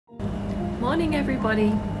Morning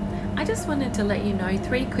everybody. I just wanted to let you know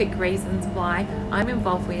 3 quick reasons why I'm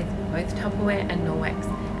involved with both Tupperware and Norwex.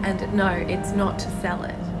 And no, it's not to sell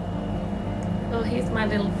it. Well, here's my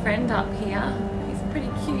little friend up here. He's pretty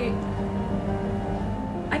cute.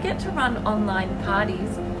 I get to run online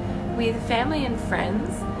parties with family and friends,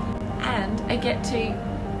 and I get to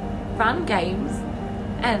run games,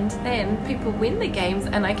 and then people win the games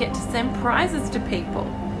and I get to send prizes to people.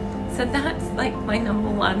 So that's like my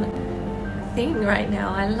 #1 thing right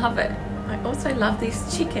now. I love it. I also love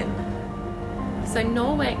this chicken. So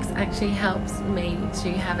Norwex actually helps me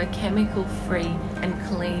to have a chemical-free and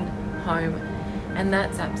clean home, and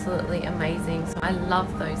that's absolutely amazing. So I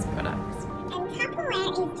love those products. And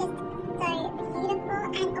Tupperware is just so beautiful,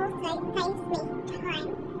 and also saves me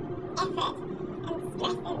time, effort and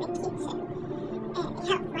stress in the kitchen. It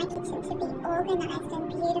helps my kitchen to be organised and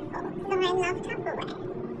beautiful. So I love Tupperware.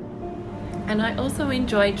 And I also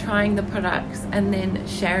enjoy trying the products and then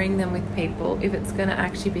sharing them with people if it's going to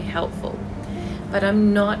actually be helpful. But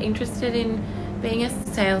I'm not interested in being a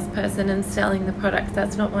salesperson and selling the products.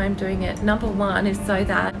 That's not why I'm doing it. #1 is so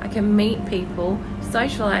that I can meet people,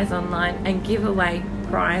 socialize online and give away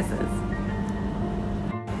prizes.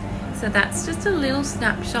 So that's just a little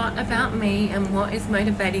snapshot about me and what is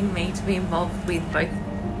motivating me to be involved with both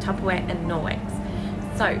Tupperware and Norwex.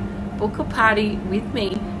 So book a party with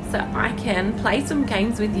me so I can play some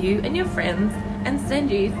games with you and your friends and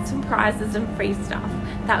send you some prizes and free stuff.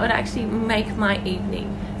 That would actually make my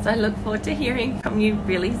evening. So I look forward to hearing from you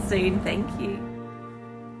really soon. Thank you.